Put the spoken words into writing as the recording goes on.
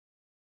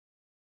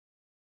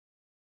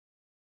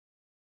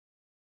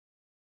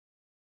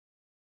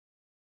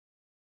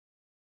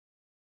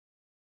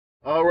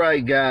All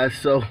right, guys.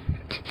 So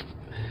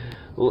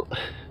well,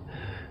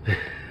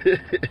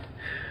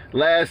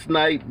 last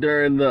night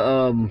during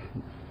the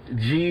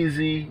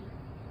Jeezy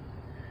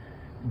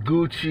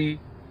Gucci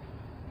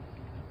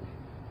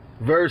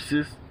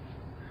versus,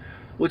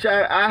 which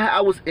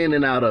I was in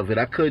and out of it.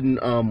 I couldn't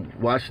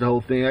watch the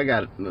whole thing. I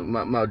got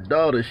my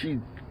daughter.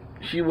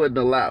 She wouldn't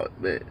allow it,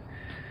 man.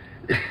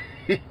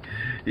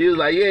 He was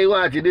like, "You ain't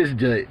watching this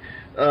joint."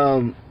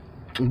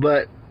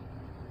 But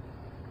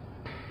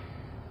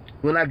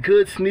when I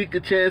could sneak a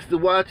chance to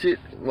watch it,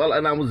 well,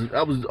 and I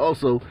was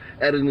also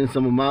editing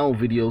some of my own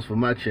videos for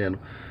my channel.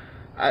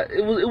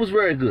 It was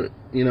very good.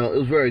 It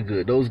was very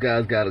good. Those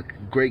guys got a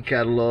great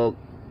catalog.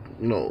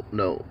 No,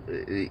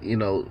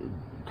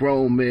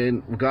 grown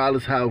men,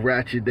 regardless how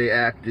ratchet they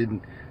acted,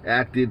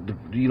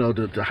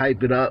 to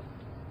hype it up,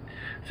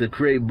 to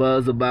create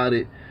buzz about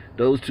it.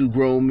 Those two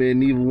grown men,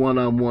 neither one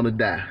of them want to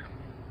die.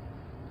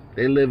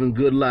 They living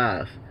good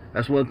lives.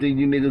 That's one thing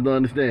you niggas don't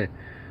understand.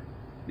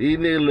 These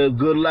niggas live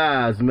good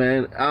lives,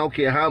 man. I don't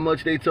care how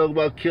much they talk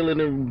about killing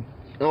them,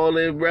 all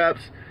their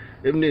raps.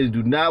 Them niggas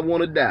do not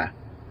want to die.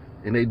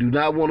 And they do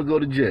not want to go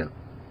to jail.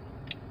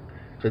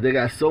 Because they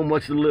got so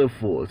much to live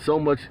for. So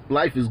much,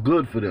 life is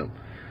good for them.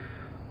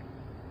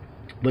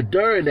 But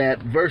during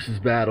that versus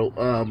battle,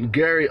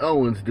 Gary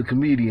Owens, the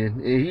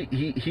comedian, and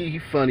he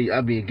funny.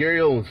 I mean, Gary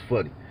Owens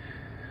funny.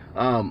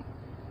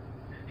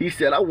 He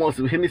said, "I want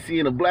some Hennessy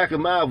and a black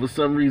and mild for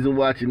some reason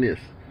watching this."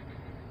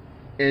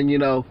 And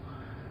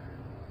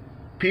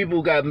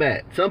people got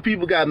mad. Some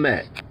people got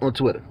mad on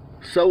Twitter.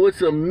 So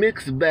it's a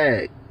mixed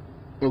bag,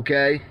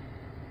 okay?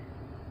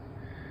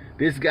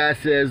 This guy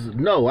says,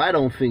 "No, I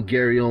don't think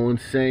Gary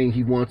Owens saying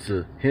he wants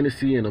a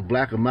Hennessy and a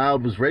black and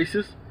mild was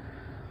racist.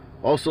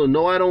 Also,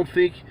 no, I don't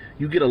think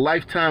you get a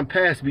lifetime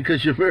pass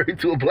because you're married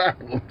to a black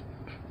woman."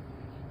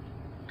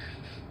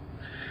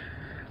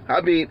 I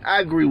mean, I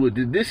agree with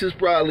it. This is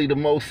probably the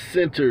most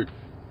centered.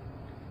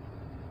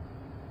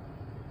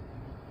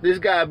 This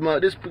guy's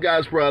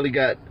probably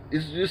got.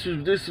 This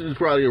is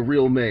probably a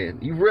real man.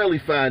 You rarely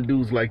find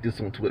dudes like this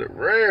on Twitter.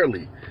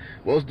 Rarely.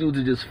 Most dudes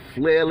are just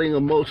flailing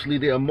emotionally.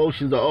 Their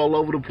emotions are all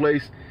over the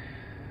place.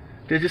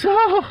 They're just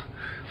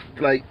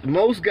like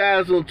most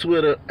guys on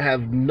Twitter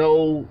have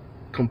no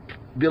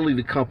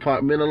ability to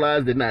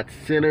compartmentalize. They're not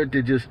centered.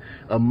 They're just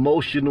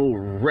emotional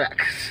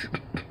wrecks.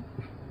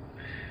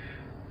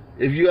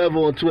 If you ever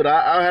on Twitter,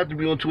 I have to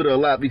be on Twitter a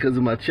lot because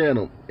of my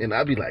channel, and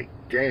I be like,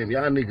 damn,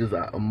 y'all niggas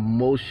are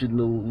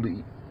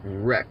emotionally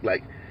wrecked.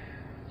 Like,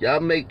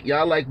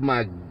 y'all like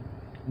my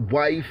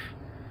wife,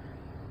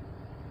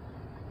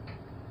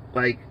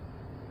 like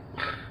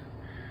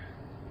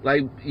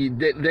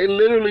they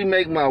literally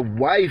make my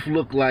wife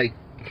look like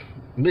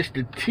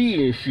Mr.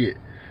 T and shit.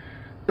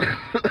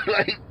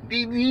 Like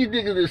these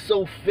niggas are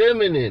so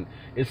feminine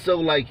and so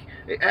like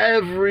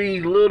every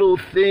little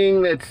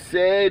thing that's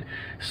said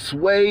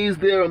sways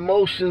their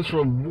emotions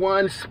from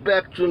one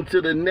spectrum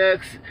to the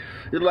next.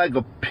 It's like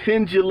a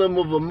pendulum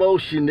of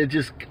emotion that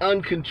just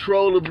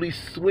uncontrollably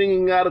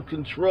swinging out of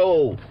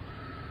control.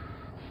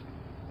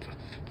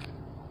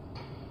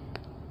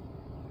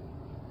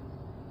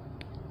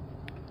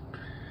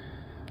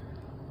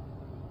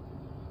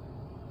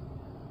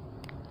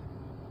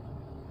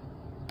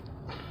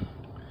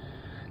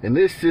 And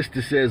this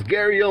sister says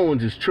Gary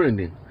Owens is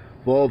trending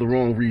for all the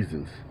wrong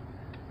reasons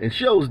and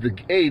shows the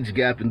age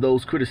gap in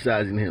those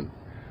criticizing him.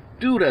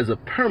 Dude has a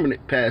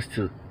permanent pass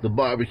to the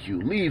barbecue.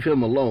 Leave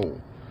him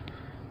alone.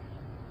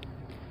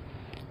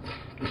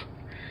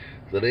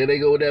 So there they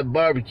go with that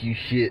barbecue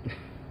shit.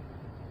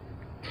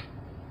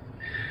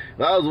 If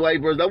I was a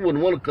white person, I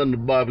wouldn't want to come to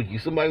barbecue.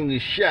 Somebody gonna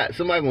get shot.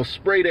 Somebody gonna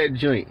spray that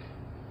joint.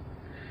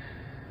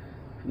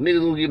 Niggas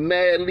gonna get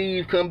mad,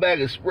 leave, come back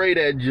and spray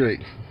that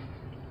joint.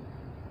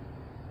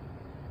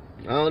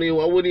 I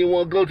wouldn't even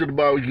want to go to the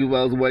barbecue if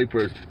I was a white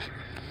person.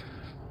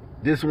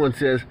 This one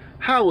says,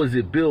 how is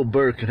it Bill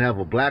Burr can have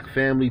a black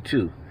family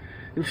too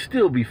and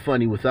still be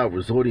funny without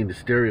resorting to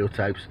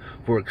stereotypes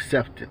for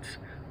acceptance?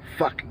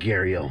 Fuck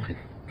Gary Owens.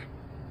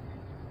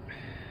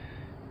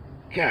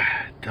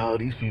 God, dog,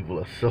 these people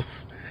are so...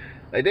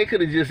 Like, they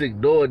could have just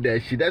ignored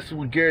that shit. That's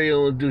what Gary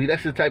Owens do.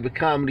 That's the type of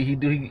comedy he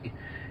do.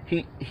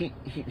 He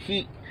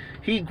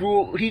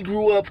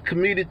grew up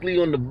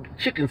comedically on the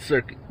chicken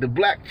circuit, the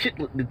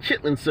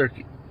chitlin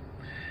circuit.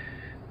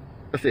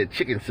 I said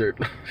chicken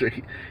circuit.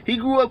 He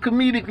grew up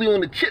comedically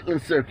on the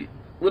chitlin circuit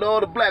with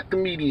all the black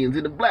comedians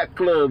in the black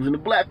clubs in the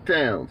black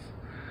towns.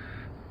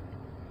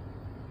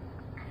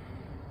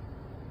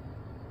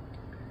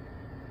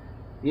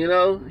 He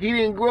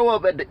didn't grow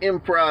up at the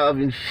Improv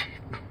and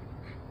shit.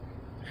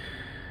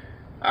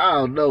 I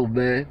don't know,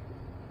 man.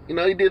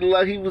 He did a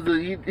lot. He was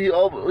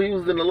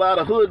in a lot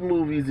of hood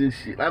movies and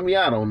shit. I mean,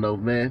 I don't know,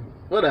 man.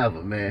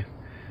 Whatever, man.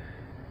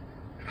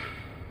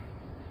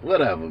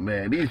 Whatever,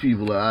 man. These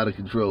people are out of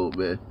control,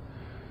 man.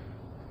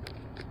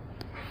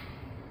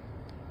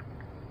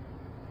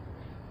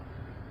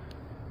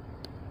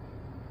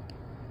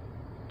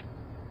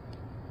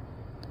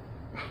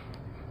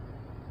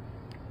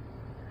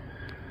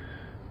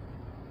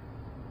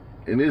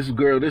 And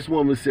this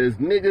woman says,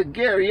 nigga,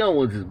 Gary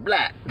Owens is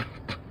black.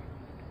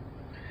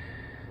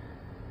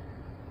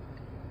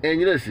 And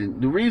you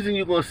listen, the reason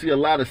you're going to see a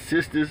lot of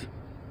sisters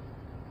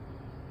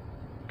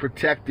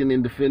protecting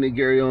and defending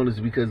Gary Owens is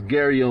because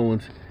Gary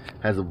Owens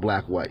has a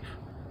black wife.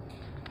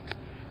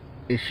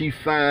 And she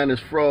fine as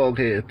frog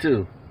hair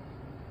too.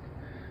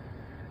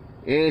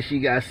 And she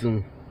got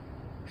some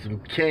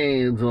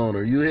cans on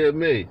her. You hear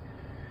me?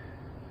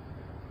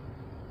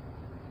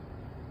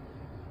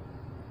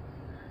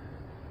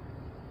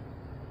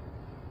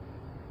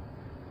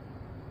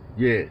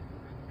 Yeah.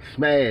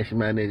 Smash,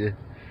 my nigga.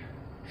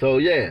 So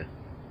yeah.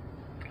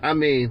 I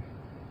mean,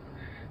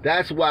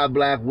 that's why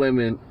black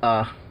women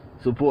are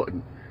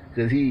supporting.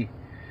 Because he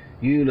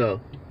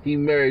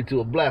married to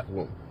a black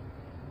woman.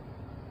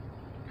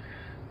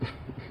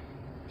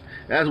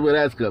 That's where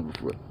that's coming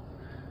from.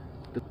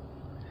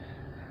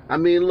 I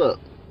mean, look.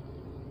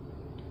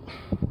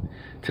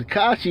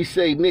 Tekashi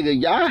say nigga.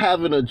 Y'all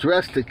haven't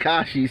addressed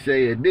Tekashi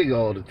saying nigga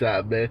all the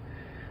time, man.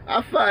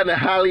 I find it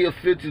highly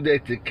offensive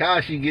that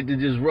Tekashi get to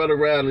just run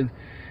around and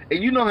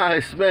you know how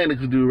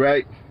Hispanics do,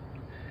 right?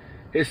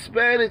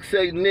 Hispanics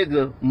say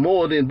nigga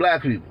more than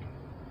black people.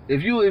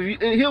 If you and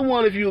here's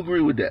one if you agree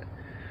with that.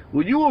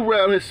 When you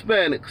around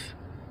Hispanics,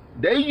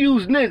 they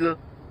use nigga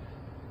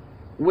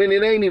when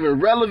it ain't even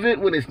relevant,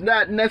 when it's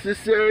not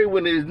necessary,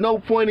 when there's no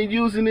point in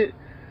using it.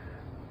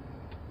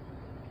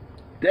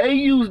 They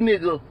use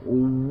nigga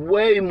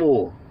way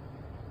more.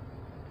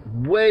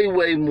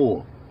 Way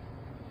more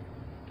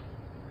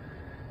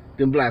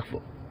than black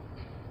folk.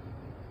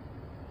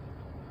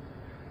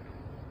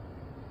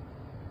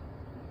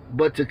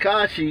 But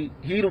Tekashi,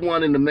 he the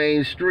one in the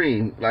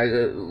mainstream. Like,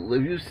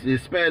 if you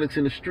Hispanics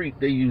in the street,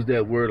 they use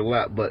that word a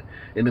lot. But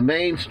in the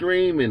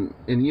mainstream and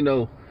you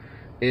know,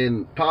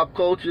 in pop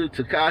culture,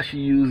 Tekashi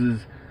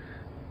uses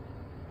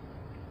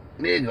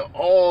nigga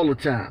all the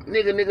time.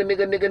 Nigga.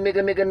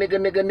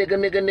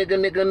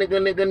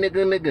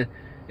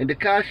 And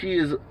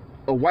Tekashi is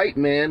a white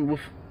man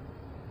with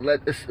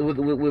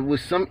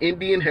some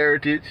Indian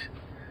heritage,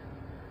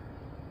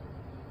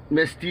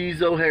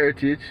 mestizo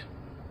heritage.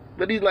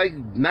 But he's like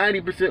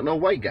 90% a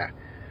white guy.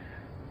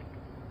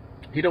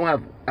 He don't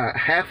have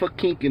half a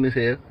kink in his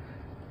hair.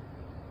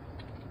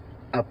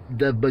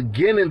 The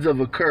beginnings of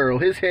a curl.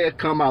 His hair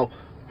come out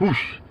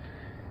whoosh.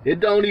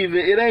 It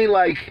ain't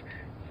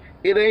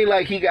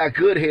like he got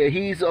good hair.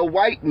 He's a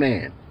white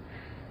man.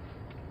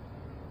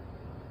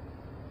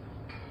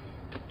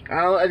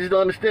 I just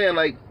don't understand.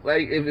 Like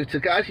if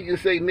Tekashi can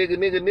say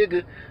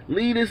nigga,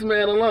 leave this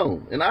man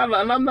alone. And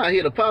I'm not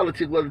here to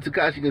politic whether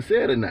Tekashi can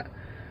say it or not.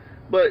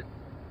 But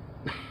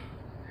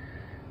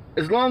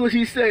as long as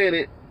he's saying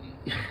it,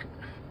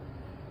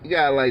 you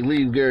gotta like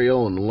leave Gary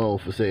Owens alone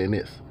for saying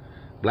this.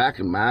 Black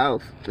and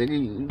Miles,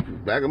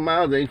 nigga, Black and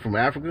Miles ain't from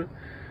Africa.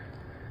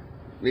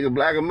 Nigga,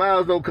 Black and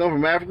Miles don't come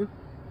from Africa.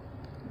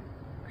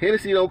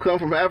 Hennessy don't come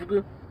from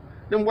Africa.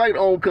 Them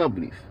white-owned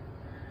companies.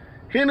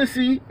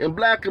 Hennessy and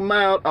Black and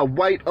Mild are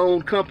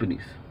white-owned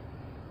companies.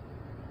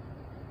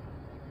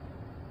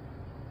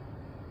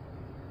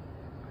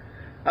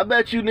 I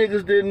bet you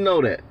niggas didn't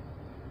know that.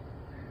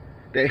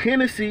 That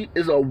Hennessy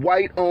is a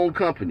white-owned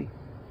company.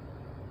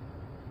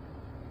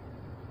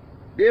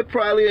 There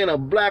probably ain't a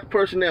black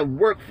person that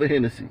worked for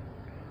Hennessy.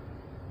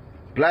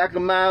 Black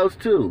and Miles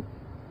too.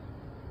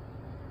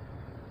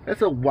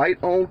 That's a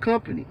white-owned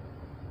company.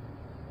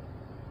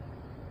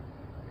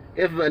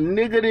 If a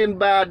nigga didn't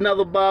buy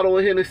another bottle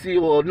of Hennessy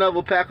or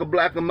another pack of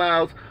Black and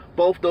Miles,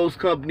 both those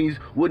companies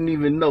wouldn't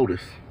even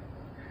notice.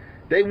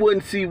 They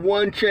wouldn't see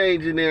one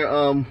change in their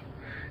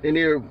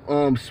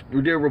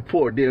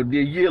report, their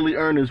yearly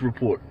earnings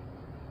report.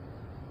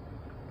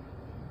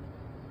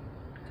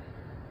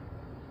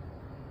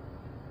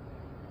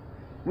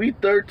 We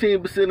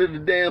 13% of the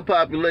damn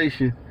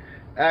population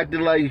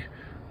acting like.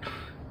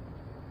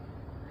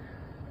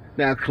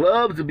 Now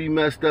clubs would be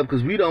messed up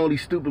because we the only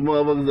stupid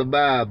motherfuckers that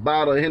buy a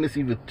bottle of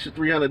Hennessy for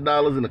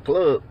 $300 in a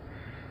club.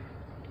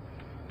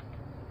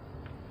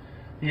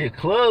 Yeah,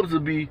 clubs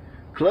would be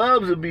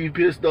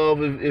pissed off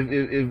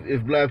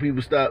if black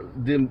people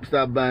didn't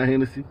stop buying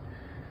Hennessy.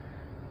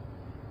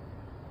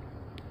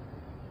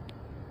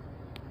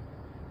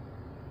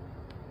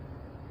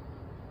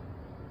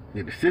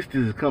 Yeah, the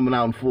sisters is coming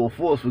out in full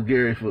force for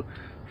Gary, for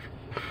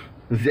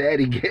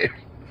Zaddy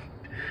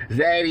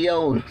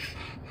Owens.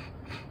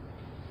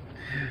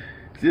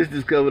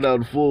 Sisters coming out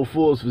in full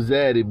force for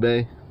Zaddy,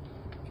 man.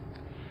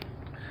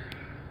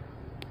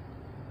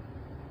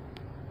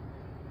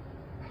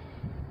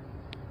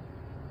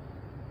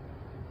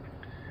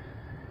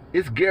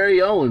 It's Gary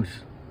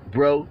Owens,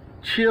 bro.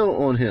 Chill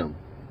on him.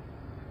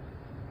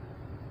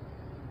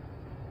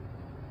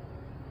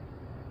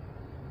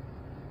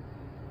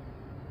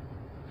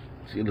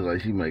 She looks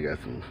like she might got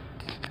some.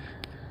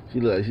 She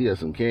look like she got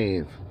some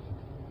cans.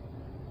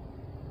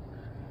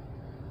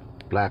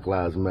 Black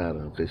Lives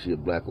Matter. Okay, she a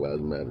Black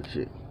Lives Matter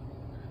chick.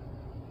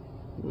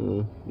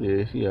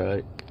 Yeah, she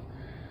alright.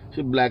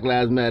 She a Black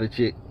Lives Matter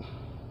chick.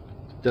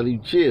 Tell you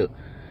chill.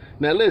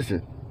 Now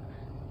listen.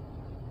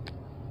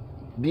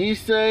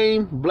 these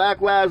same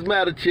Black Lives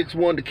Matter chicks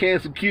wanted to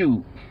cancel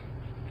Cube.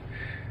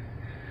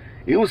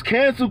 It was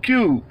cancel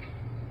Cube.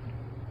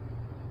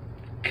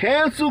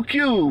 Cancel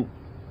Cube.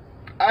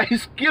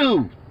 Ice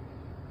Cube.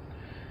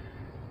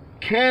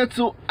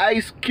 Cancel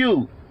Ice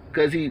Cube.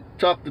 Because he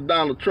talked to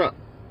Donald Trump.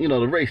 You know,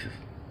 the racist.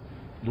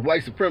 The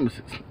white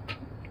supremacists.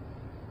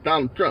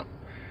 Donald Trump.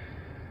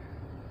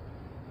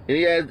 And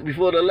he asked,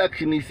 before the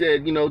election, he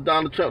said, you know,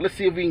 Donald Trump, let's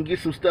see if we can get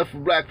some stuff for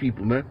black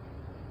people, man.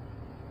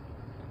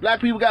 Black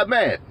people got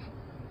mad.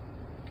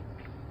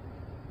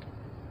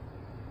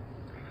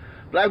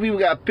 Black people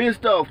got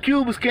pissed off.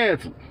 Cube was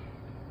canceled.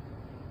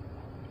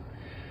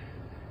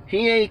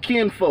 He ain't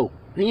kinfolk.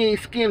 He ain't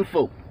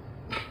skinfolk.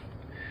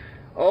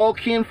 All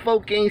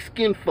kinfolk ain't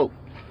skinfolk.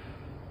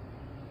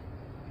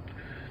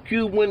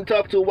 Cube went and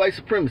talked to a white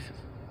supremacist,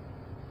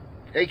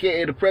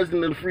 aka the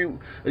president of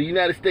the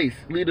United States,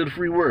 leader of the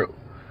free world.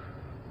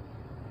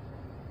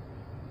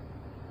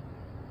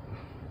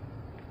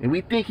 And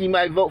we think he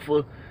might vote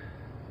for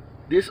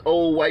this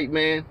old white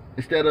man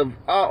instead of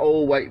our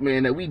old white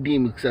man that we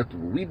deem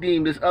acceptable. We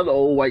deem this other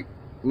old white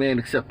man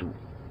acceptable.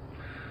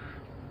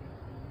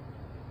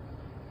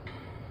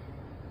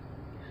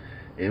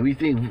 And we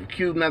think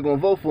Cube not going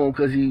to vote for him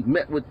because he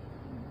met with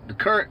the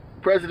current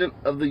president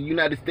of the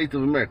United States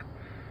of America,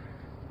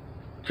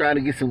 trying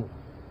to get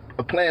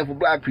a plan for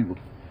black people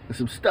and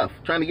some stuff,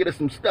 trying to get us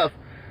some stuff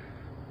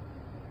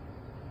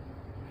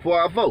for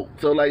our vote.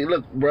 So, like,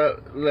 look,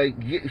 bro, like,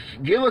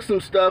 give us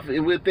some stuff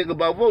and we'll think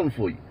about voting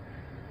for you.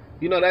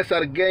 You know, that's how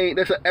the game,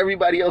 that's how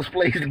everybody else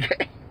plays the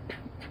game.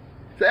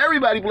 So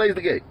everybody plays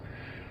the game.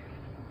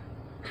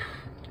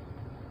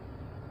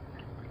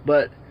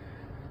 But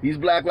these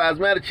Black Lives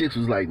Matter chicks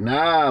was like,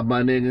 nah,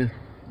 my nigga,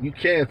 you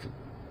canceled.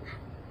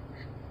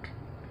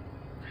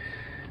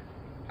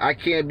 I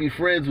can't be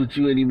friends with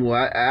you anymore.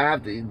 I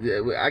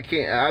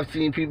can't. I've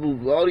seen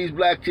people, all these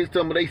black chicks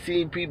tell me they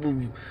seen people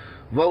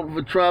voting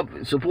for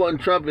Trump, supporting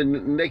Trump,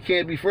 and they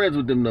can't be friends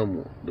with them no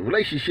more. The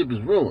relationship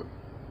is ruined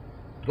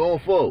going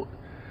forward.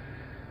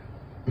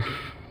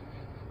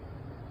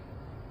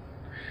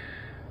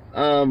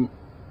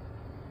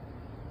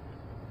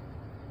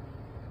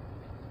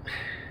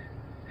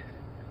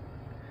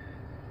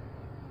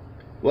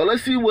 Well,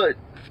 let's see what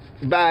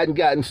Biden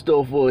got in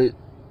store for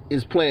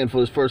his plan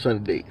for his first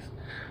 100 days.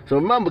 So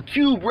remember,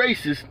 Cube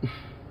racist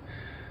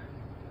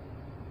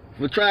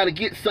for trying to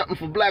get something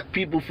for black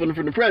people from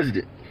the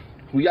president.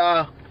 We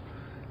are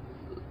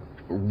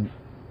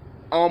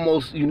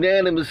almost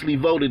unanimously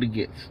voted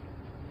against.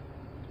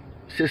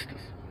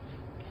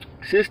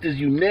 Sisters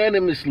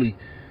unanimously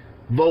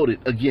voted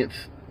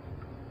against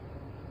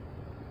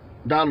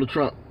Donald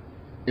Trump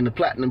in the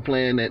platinum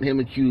plan that him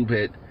and Cube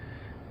had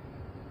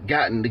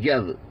gotten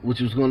together,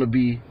 which was going to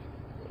be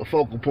a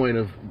focal point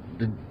of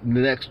the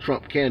next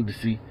Trump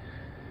candidacy,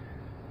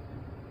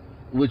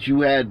 which you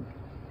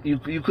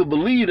could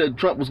believe that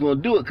Trump was going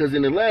to do it, because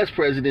in the last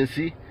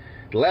presidency,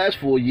 the last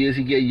 4 years,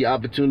 he gave you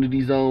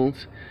opportunity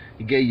zones,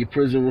 he gave you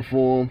prison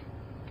reform,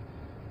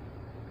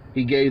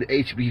 he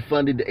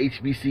funded the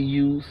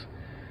HBCUs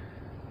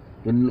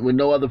when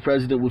no other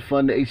president would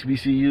fund the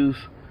HBCUs.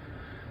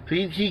 So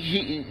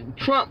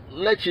Trump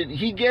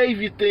he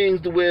gave you things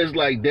to where it's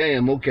like,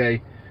 damn,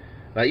 okay,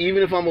 like,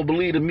 even if I'm gonna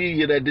believe the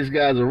media that this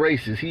guy's a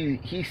racist,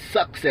 he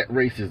sucks at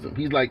racism.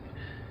 He's like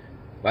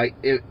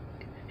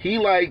he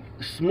like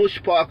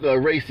Smush Parker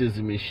of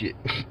racism and shit.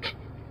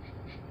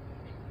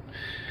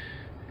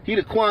 He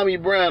the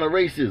Kwame Brown of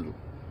racism.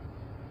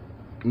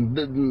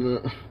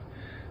 The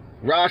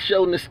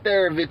Rasho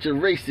Nesterovich of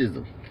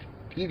racism.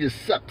 He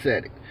just sucks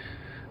at it.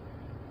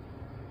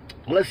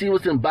 Let's see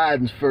what's in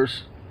Biden's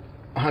first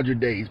 100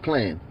 days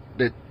plan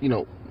that,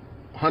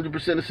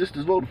 100% of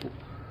sisters voted for.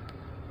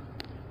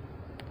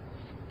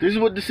 This is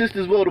what the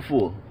sisters voted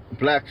for: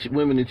 black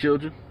women and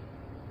children.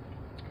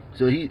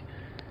 So he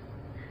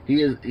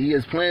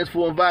has plans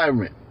for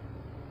environment,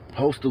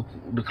 host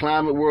the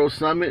Climate World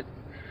Summit,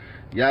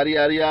 yada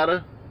yada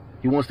yada.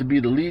 He wants to be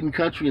the leading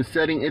country in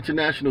setting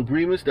international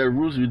agreements that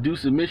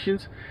reduce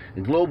emissions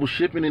in global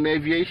shipping and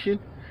aviation.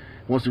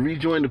 He wants to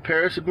rejoin the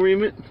Paris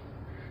Agreement.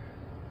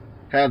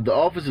 Have the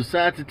Office of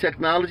Science and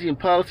Technology and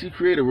Policy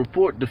create a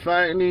report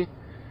defining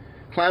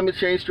climate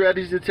change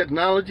strategies and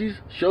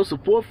technologies, show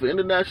support for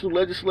international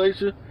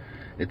legislation,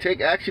 and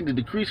take action to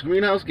decrease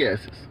greenhouse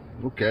gases.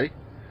 Okay.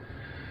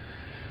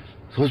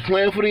 So it's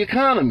playing for the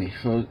economy.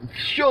 So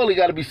surely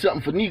got to be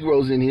something for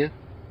Negroes in here.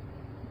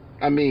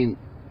 I mean,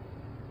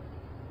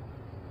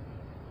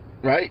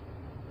 right?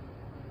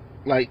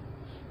 Like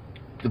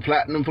the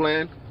platinum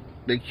plan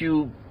that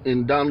Cube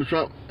and Donald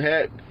Trump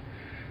had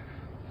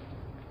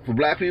for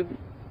black people.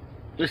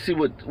 Let's see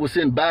what's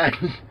in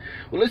Biden.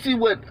 Well, let's see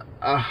what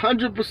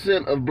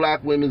 100% of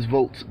black women's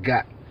votes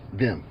got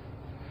them.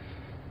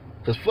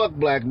 Because fuck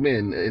black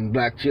men and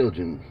black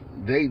children.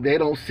 They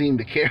don't seem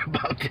to care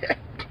about that.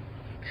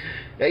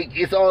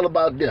 It's all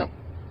about them.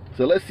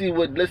 So let's see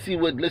what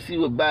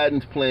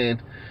Biden's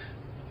plan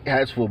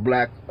has for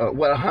black.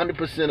 What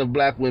 100% of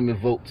black women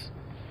votes.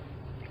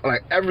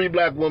 Like every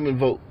black woman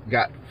vote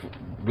got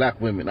black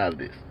women out of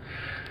this.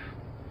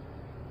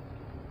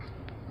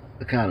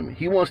 economy.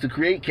 He wants to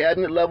create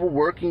cabinet-level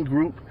working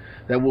group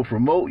that will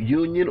promote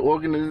union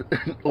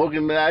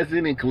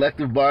organizing and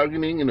collective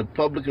bargaining in the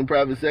public and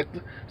private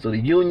sector. So the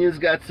unions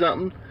got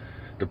something,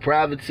 the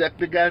private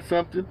sector got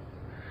something.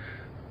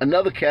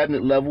 Another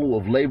cabinet level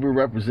of labor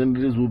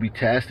representatives will be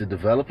tasked to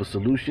develop a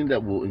solution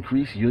that will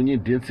increase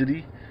union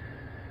density.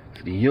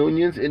 The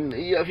unions, and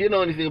if you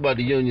know anything about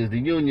the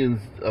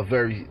unions are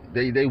very,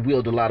 they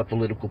wield a lot of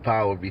political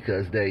power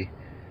because they're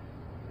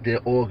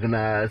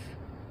organized,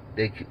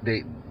 they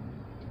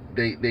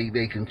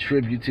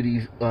contribute to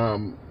these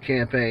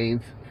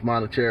campaigns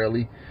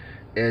monetarily,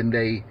 and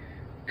they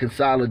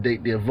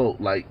consolidate their vote.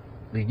 Like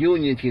the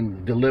union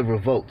can deliver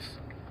votes.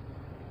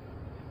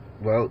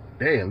 Well,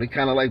 damn, they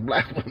kind of like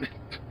black women.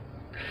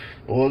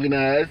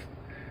 Organized,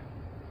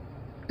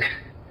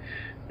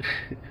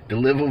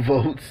 deliver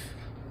votes,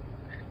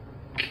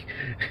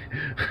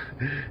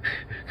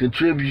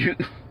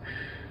 contribute.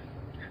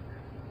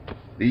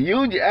 The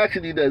union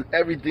actually does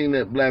everything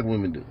that black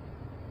women do.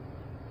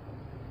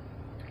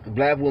 The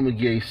black woman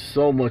gave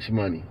so much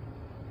money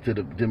to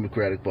the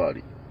Democratic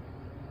Party.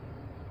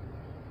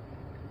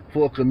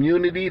 For a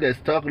community that's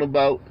talking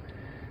about,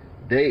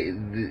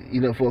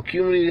 for a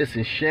community that's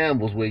in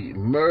shambles, where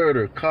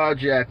murder,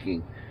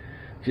 carjacking,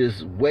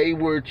 just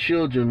wayward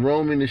children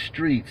roaming the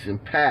streets in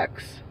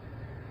packs,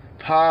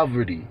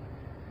 poverty,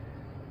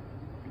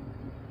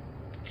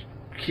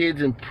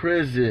 kids in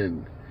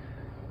prison,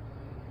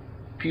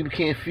 people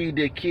can't feed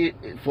their kids.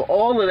 For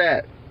all of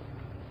that,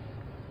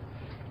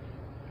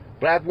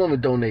 black women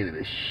donated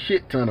a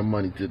shit ton of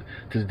money to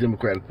the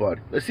Democratic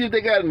Party. Let's see if they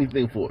got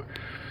anything for it.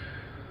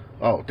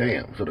 Oh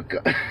damn! So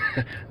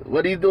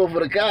what he's doing for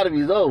the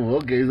economy is over.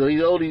 Okay, so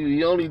he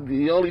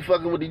only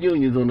fucking with the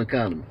unions on the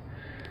economy.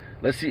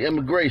 Let's see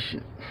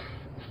immigration.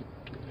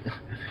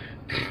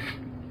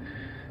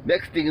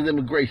 Next thing is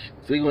immigration.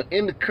 So he's gonna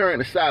end the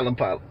current asylum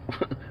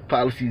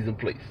policies in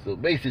place. So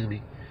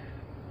basically,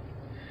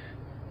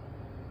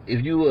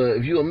 if you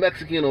a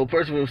Mexican or a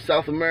person from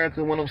South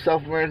America, one of the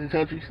South American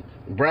countries,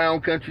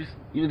 brown countries,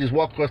 you can just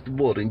walk across the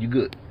border and you're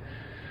good.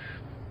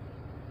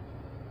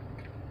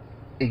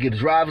 And get a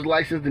driver's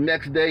license the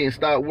next day and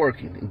start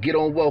working and get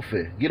on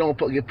welfare,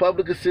 get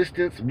public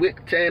assistance,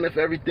 WIC, TANF,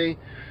 everything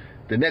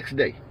the next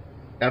day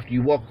after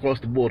you walk across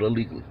the border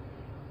illegally.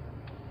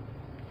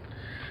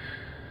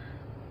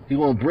 He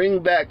want to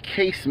bring back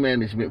case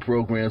management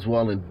programs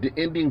while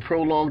ending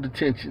prolonged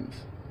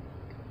detentions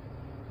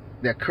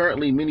that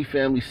currently many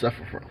families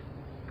suffer from.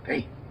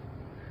 Hey.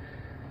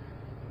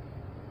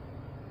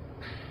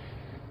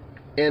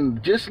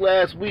 And just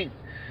last week,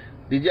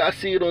 did y'all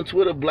see it on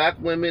Twitter? Black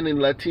women and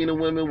Latina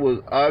women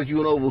were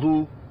arguing over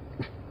who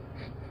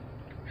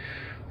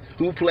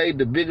played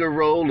the bigger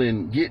role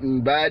in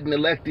getting Biden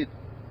elected.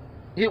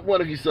 Hit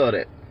one if you saw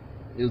that.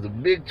 It was a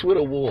big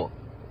Twitter war.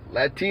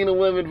 Latina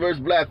women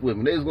versus black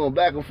women. They was going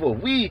back and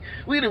forth. We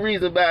the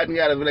reason Biden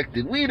got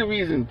elected. We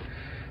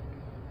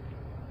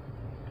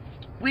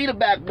the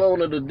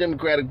backbone of the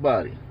Democratic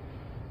Party.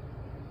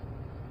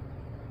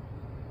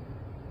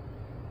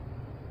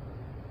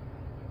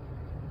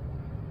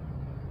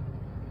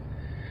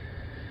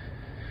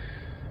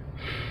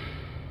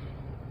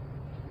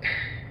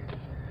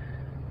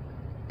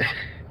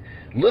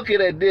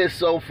 Looking at this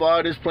so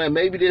far, this plan,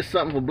 maybe there's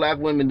something for black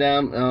women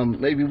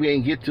down. Maybe we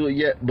ain't get to it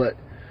yet, but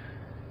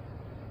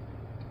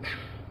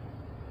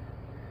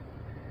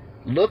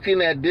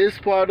looking at this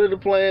part of the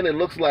plan, it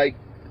looks like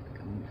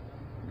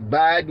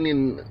Biden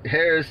and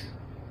Harris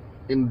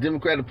in the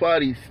Democratic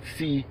Party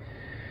see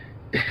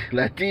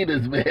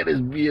Latinas, man, as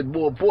being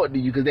more important to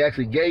you because they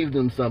actually gave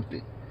them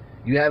something.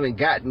 You haven't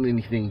gotten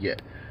anything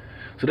yet.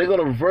 So they're going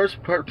to reverse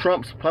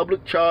Trump's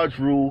public charge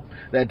rule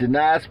that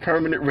denies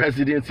permanent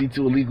residency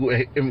to illegal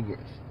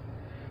immigrants.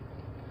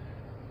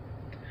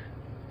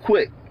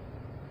 Quick,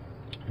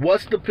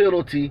 what's the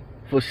penalty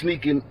for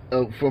sneaking,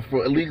 for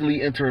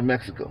illegally entering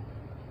Mexico?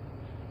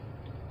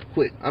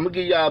 Quick, I'm going to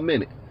give y'all a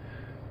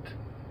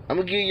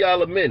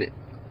minute.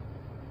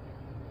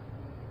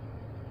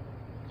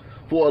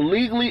 For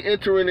illegally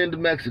entering into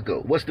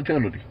Mexico, what's the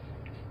penalty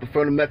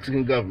for the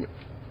Mexican government?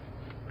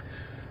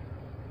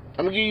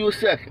 I'm going to give you a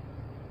second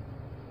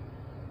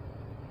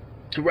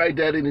to write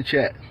that in the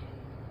chat.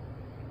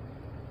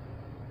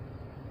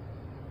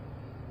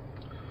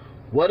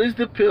 What is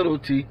the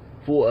penalty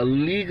for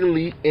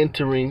illegally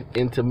entering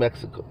into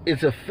Mexico?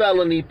 It's a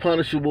felony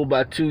punishable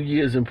by 2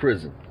 years in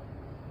prison.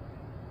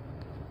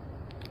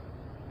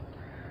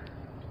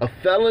 A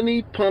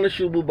felony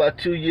punishable by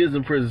 2 years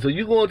in prison. So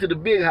you go into the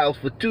big house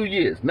for 2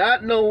 years.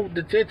 Not no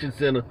detention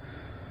center.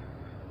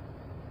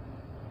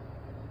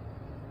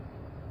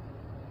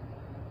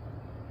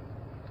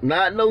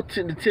 Not no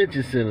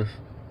detention centers.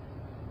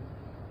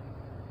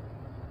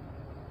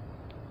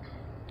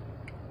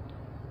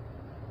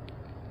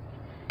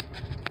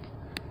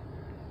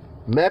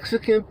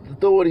 Mexican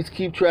authorities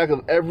keep track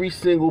of every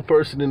single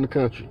person in the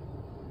country.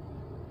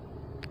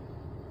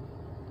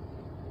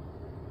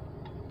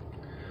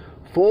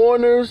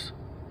 Foreigners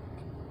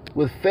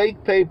with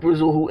fake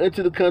papers or who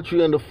enter the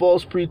country under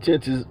false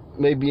pretenses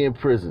may be in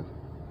prison.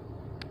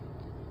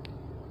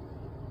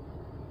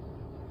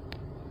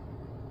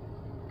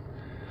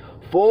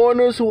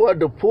 foreigners who are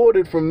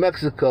deported from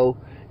Mexico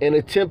and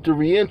attempt to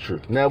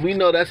re-enter. Now, we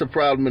know that's a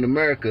problem in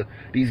America.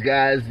 These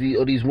guys,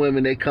 or these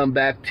women, they come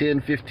back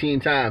 10, 15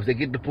 times. They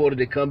get deported,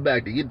 they come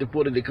back. They get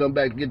deported, they come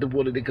back. They get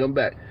deported, they come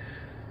back.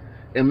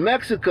 In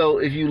Mexico,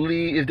 if you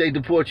leave, if they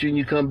deport you and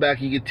you come back,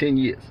 you get 10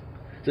 years.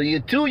 So you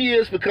get 2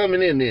 years for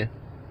coming in there,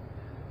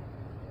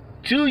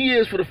 2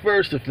 years for the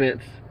first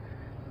offense,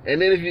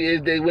 and then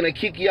when they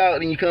kick you out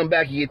and you come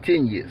back, you get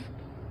 10 years.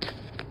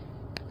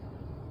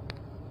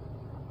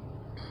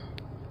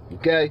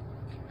 Okay?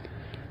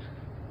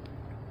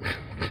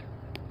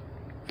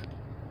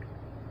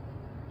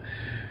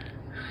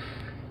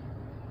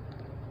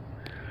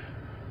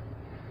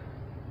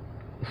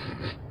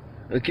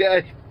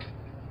 Okay?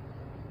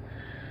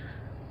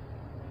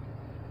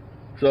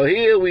 So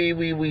here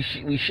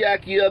we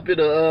shack you up in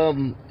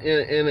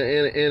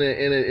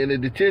a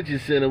detention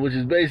center, which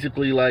is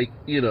basically like,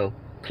 you know,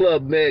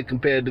 Club Med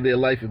compared to their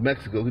life in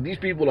Mexico. Because these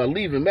people are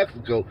leaving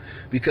Mexico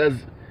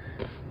because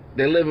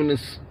they're living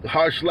this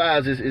harsh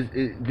lives.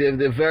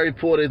 They're very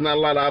poor. There's not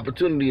a lot of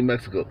opportunity in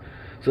Mexico.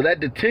 So that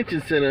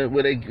detention center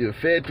where they get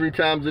fed 3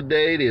 times a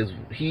day, there's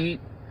heat.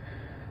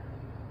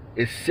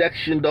 It's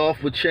sectioned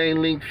off with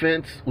chain link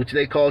fence, which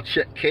they call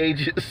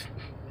cages.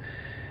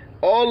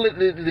 All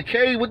the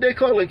cage, what they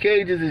call in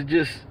cages is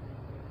just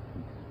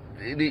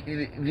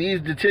these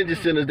detention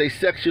centers. They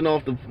section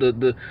off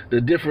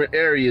the different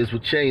areas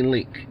with chain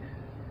link.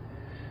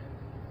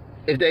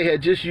 If they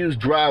had just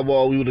used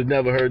drywall, we would have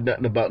never heard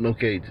nothing about no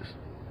cages.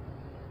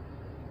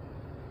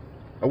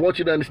 I want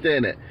you to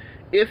understand that.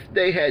 If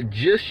they had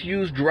just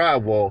used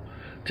drywall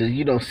to,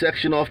 you know,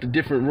 section off the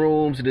different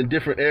rooms and the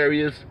different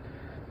areas,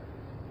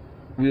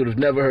 we would have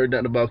never heard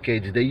nothing about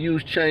cages. They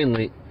used chain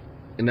link,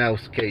 and now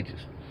it's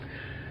cages.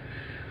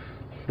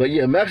 But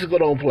yeah, Mexico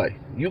don't play.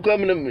 You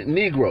come in a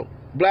Negro,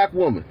 black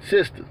woman,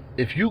 sister.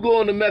 If you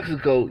go into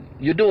Mexico,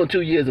 you're doing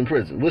 2 years in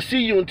prison. We'll see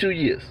you in 2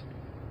 years.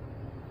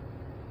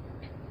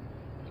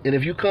 And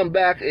if you come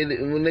back,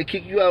 and when they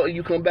kick you out and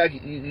you come back,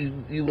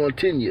 you go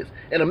 10 years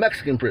in a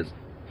Mexican prison.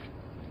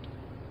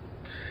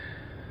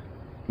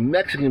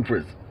 Mexican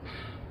prison.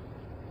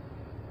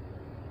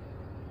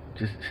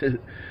 Just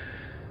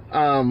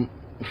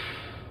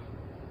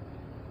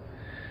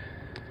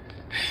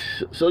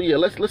so yeah,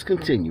 let's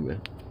continue,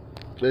 man.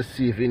 Let's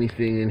see if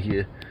anything in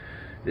here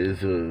is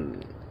so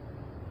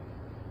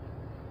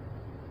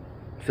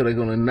they're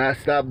gonna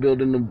stop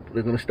building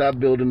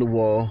the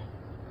wall.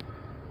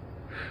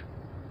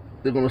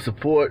 They're gonna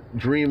support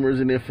dreamers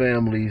and their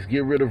families,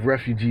 get rid of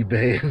refugee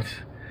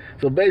bans.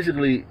 So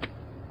basically,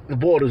 the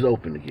border's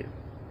open again.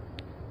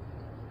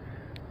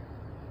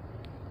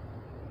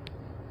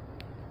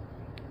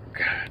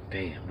 God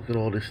damn, look at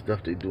all this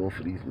stuff they're doing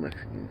for these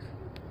Mexicans.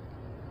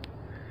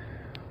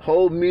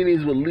 Hold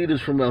meetings with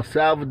leaders from El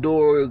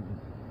Salvador,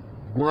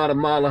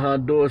 Guatemala,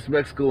 Honduras,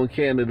 Mexico, and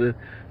Canada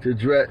to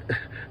address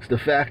the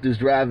factors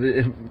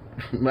driving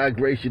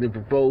migration and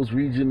propose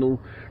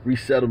regional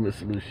resettlement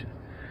solution.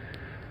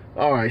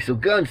 All right, so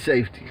gun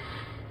safety.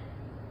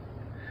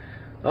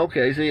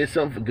 Okay, so here's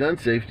something for gun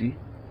safety.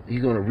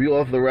 He's going to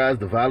reauthorize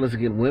the Violence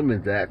Against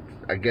Women Act.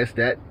 I guess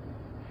that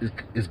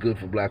is good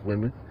for black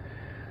women.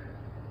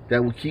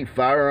 That will keep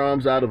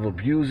firearms out of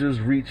abusers'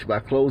 reach by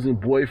closing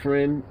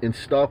boyfriend and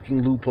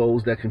stalking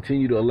loopholes that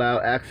continue to allow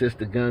access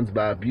to guns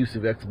by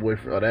abusive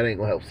ex-boyfriend. Oh, that ain't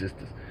gonna help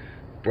sisters.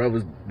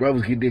 Brothers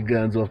get their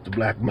guns off the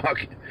black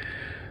market.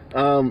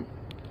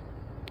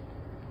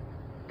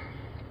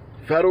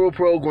 Federal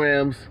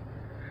programs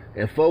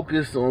and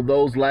focus on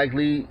those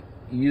likely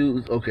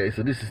use. Okay,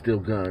 so this is still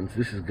guns.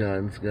 This is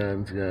guns.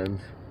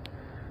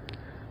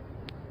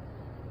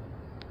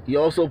 He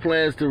also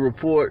plans to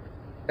report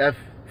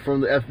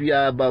from the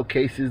FBI about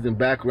cases and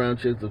background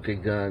checks. Okay,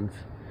 guns.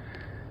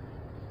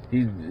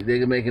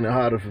 They're making it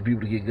harder for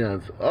people to get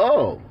guns.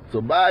 Oh,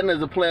 so Biden has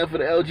a plan for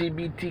the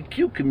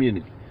LGBTQ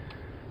community.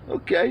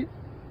 Okay,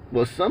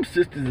 well, some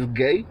sisters is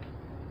gay.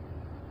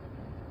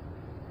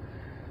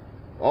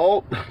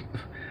 All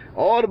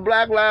the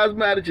Black Lives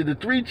Matter, the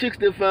 3 chicks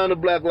that founded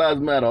Black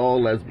Lives Matter,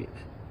 all lesbians.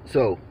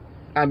 So,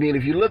 I mean,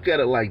 if you look at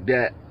it like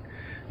that,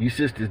 you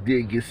sisters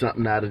did get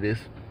something out of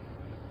this.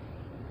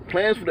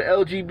 Plans for the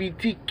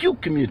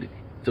LGBTQ community.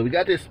 So we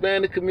got the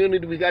Hispanic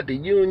community, we got the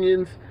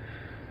unions,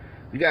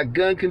 we got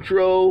gun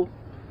control.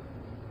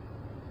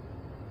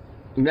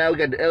 Now we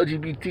got the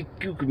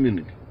LGBTQ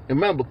community. And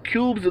remember,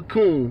 Cube's a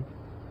coon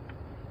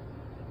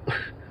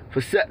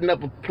for setting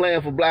up a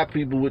plan for black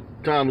people with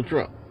Donald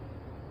Trump.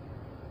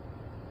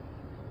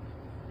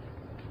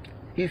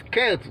 He's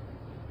canceled.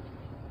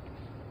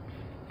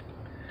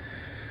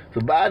 So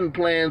Biden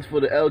plans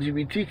for the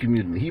LGBT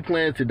community. He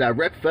plans to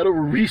direct federal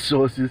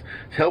resources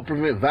to help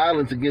prevent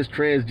violence against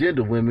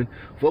transgender women,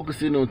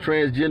 focusing on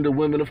transgender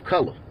women of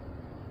color.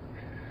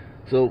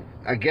 So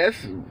I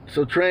guess,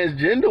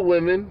 transgender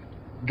women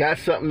got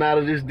something out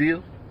of this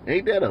deal.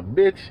 Ain't that a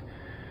bitch?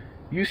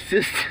 You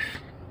sisters.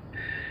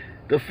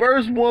 The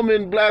first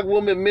black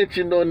woman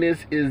mentioned on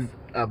this is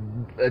a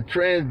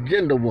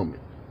transgender woman.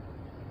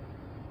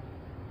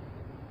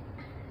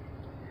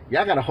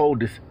 Y'all gotta hold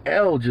this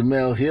L,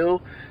 Jamel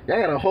Hill. Y'all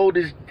gotta hold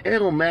this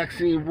L,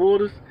 Maxine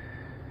Waters.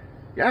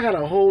 Y'all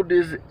gotta hold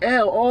this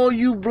L. All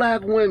you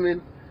black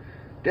women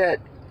that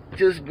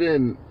just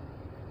been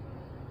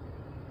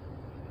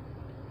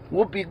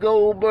Whoopi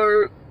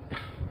Goldberg.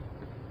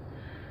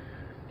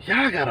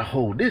 Y'all gotta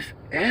hold this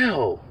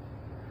L.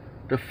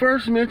 The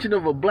first mention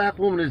of a black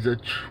woman is a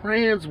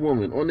trans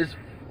woman on this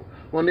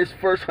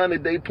first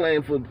 100-day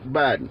plan for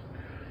Biden.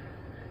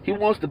 He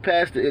wants to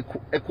pass the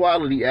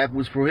Equality Act,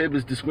 which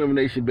prohibits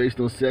discrimination based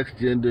on sex,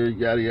 gender,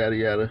 yada, yada,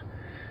 yada,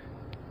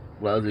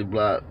 blah, blah,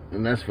 blah,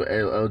 and that's for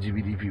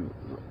LGBT people.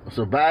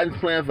 So Biden's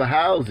plan for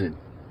housing.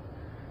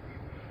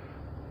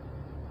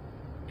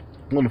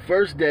 On the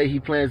first day, he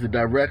plans to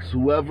direct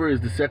whoever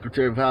is the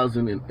Secretary of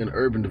Housing and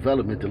Urban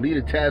Development to lead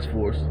a task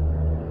force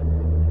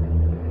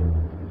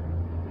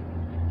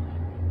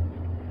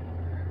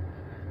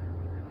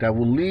that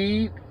will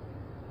lead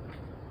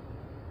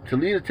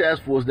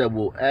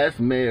ask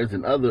mayors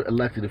and other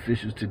elected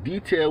officials to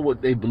detail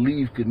what they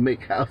believe could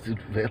make housing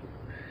available.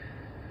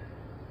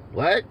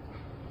 What?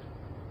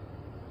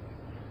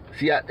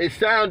 See, it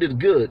sounded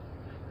good,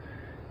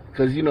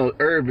 because, you know,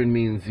 urban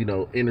means, you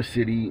know, inner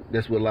city.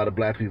 That's where a lot of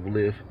black people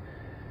live.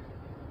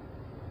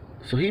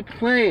 So he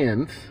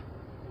plans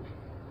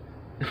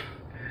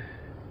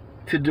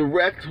to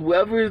direct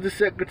whoever is the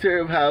Secretary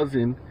of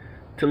Housing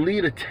to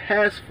lead a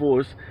task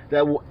force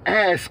that will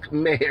ask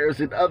mayors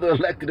and other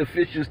elected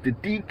officials to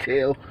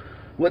detail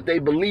what they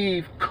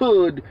believe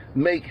could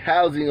make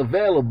housing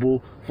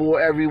available for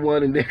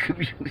everyone in their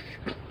community.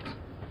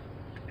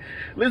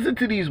 Listen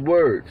to these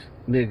words,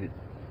 nigga.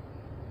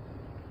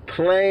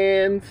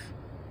 Plans,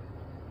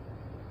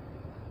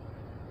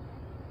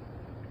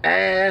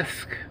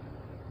 ask,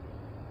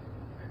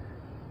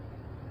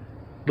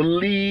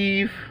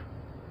 believe,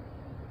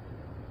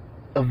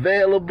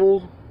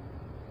 available.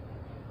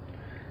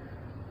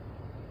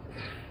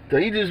 So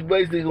he just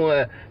basically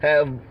gonna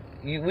have,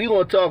 we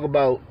gonna talk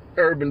about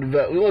urban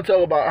development. We gonna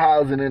talk about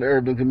housing in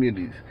urban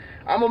communities.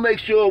 I'm gonna make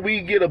sure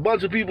we get a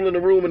bunch of people in the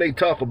room and they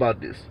talk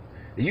about this.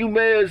 And you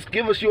mayors,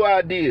 give us your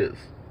ideas.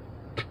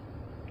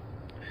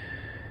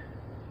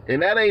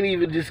 And that ain't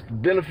even just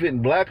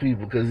benefiting black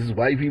people, because it's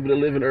white people that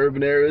live in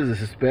urban areas,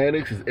 it's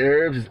Hispanics, it's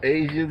Arabs, it's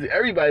Asians.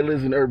 Everybody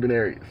lives in urban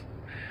areas.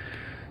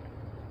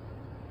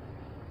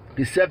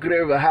 The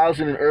Secretary of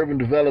Housing and Urban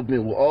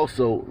Development will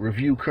also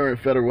review current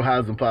federal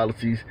housing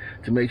policies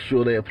to make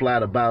sure they apply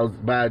to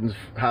Biden's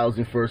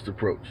housing first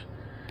approach.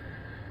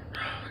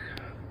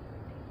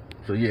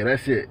 So yeah,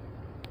 that's it.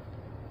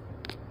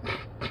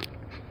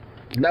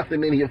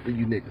 Nothing in here for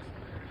you niggas.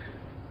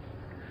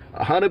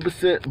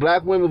 100%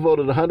 black women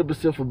voted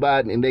 100% for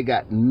Biden, and they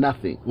got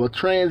nothing. Well,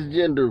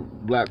 transgender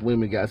black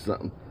women got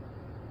something.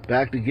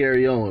 Back to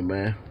Gary Owens,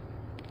 man.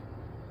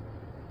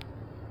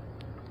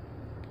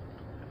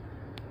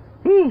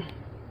 Whew.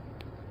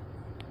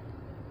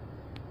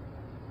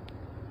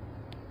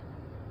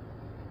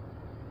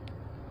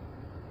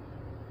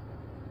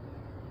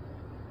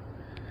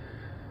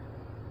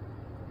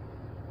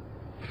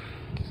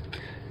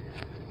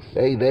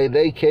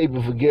 They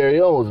caping for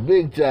Gary Owens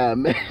big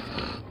time, man.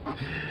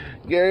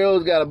 Gary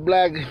Owens got a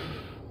black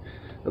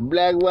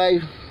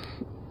wife.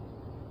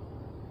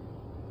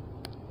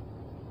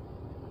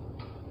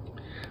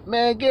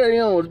 Man, Gary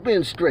Owens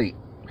been straight.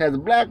 Has a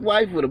black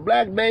wife with a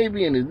black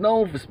baby and is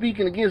known for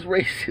speaking against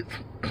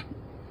racism.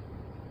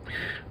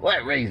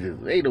 What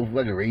racism? Ain't no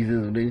fucking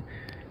racism, dude.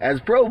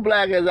 As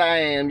pro-black as I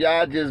am,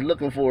 y'all just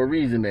looking for a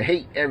reason to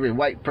hate every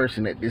white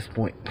person at this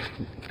point.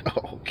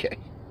 Oh, okay.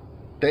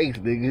 Thanks,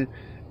 nigga.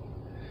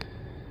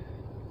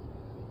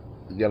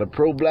 You got a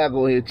pro-black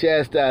on here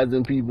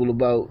chastising people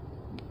about,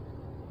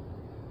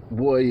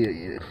 boy,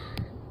 yeah.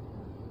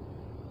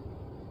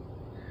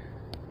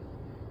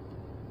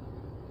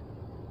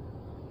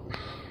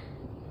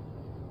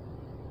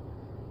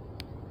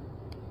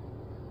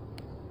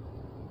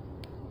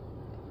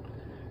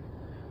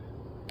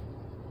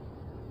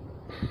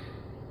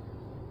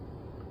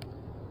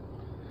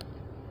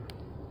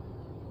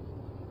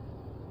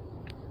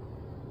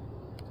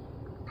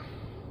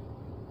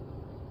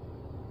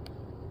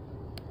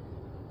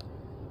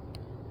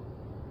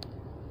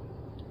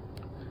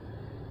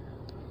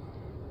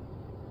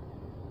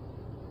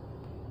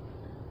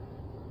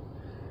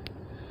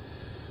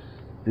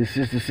 This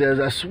sister says,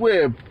 I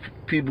swear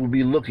people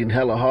be looking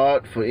hella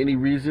hard for any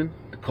reason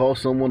to call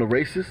someone a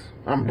racist.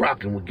 I'm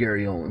rocking with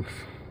Gary Owens.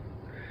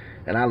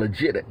 And I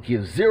legit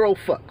give zero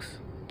fucks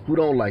who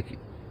don't like it,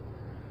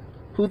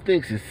 who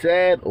thinks it's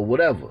sad or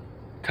whatever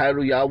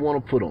title y'all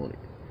want to put on it.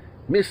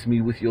 Miss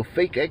me with your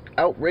fake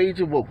outrage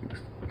and wokeness.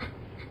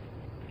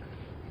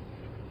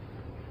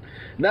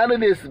 None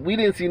of this, we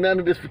didn't see none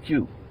of this for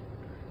Cube.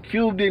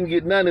 Cube didn't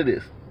get none of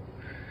this.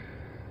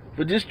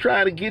 For just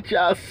trying to get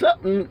y'all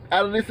something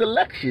out of this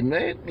election,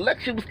 man.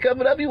 Election was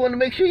coming up. He wanted to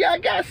make sure y'all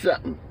got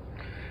something.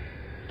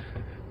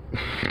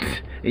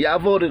 Y'all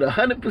voted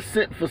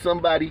 100% for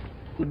somebody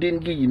who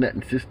didn't give you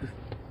nothing, sisters.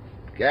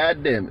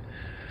 God damn it.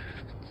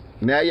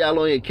 Now y'all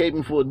on here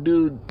caping for a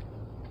dude.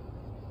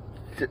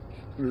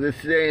 They're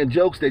saying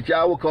jokes that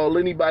y'all will call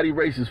anybody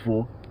racist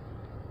for.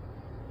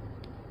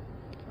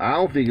 I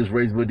don't think it's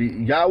racist, but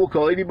y'all will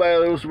call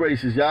anybody else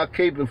racist. Y'all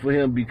caping for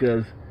him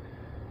because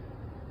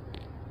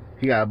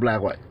he got a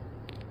black wife.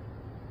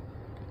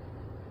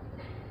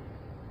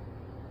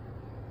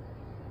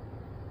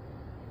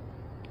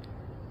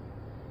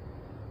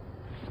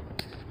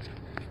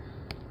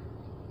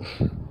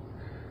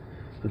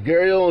 So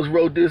Gary Owens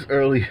wrote this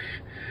early.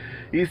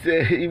 He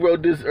said he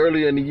wrote this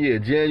earlier in the year,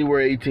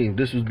 January 18th.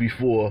 This was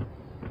before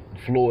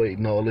Floyd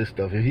and all this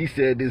stuff. If he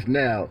said this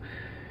now,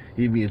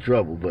 he'd be in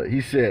trouble. But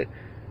he said,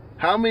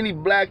 how many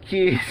black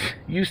kids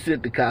you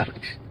sent to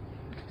college?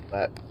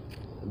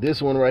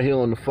 This one right here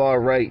on the far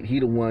right, he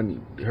the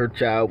one, her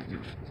child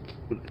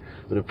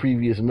with a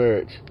previous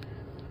marriage.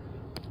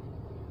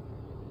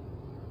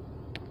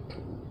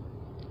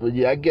 But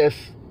yeah, I guess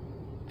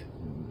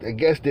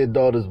their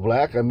daughter's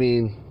black. I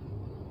mean,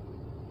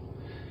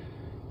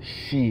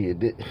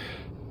 shit.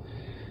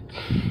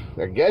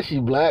 I guess she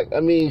black. I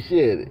mean,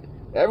 shit.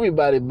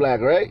 Everybody black,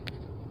 right?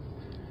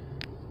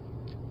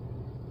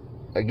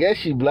 I guess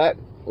she black.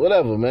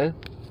 Whatever, man.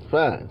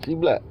 Fine. She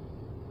black.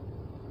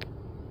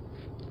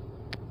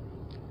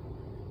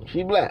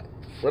 She black.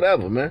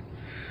 Whatever, man.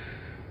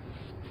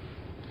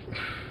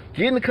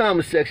 Get in the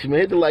comment section,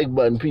 man. Hit the like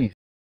button. Peace.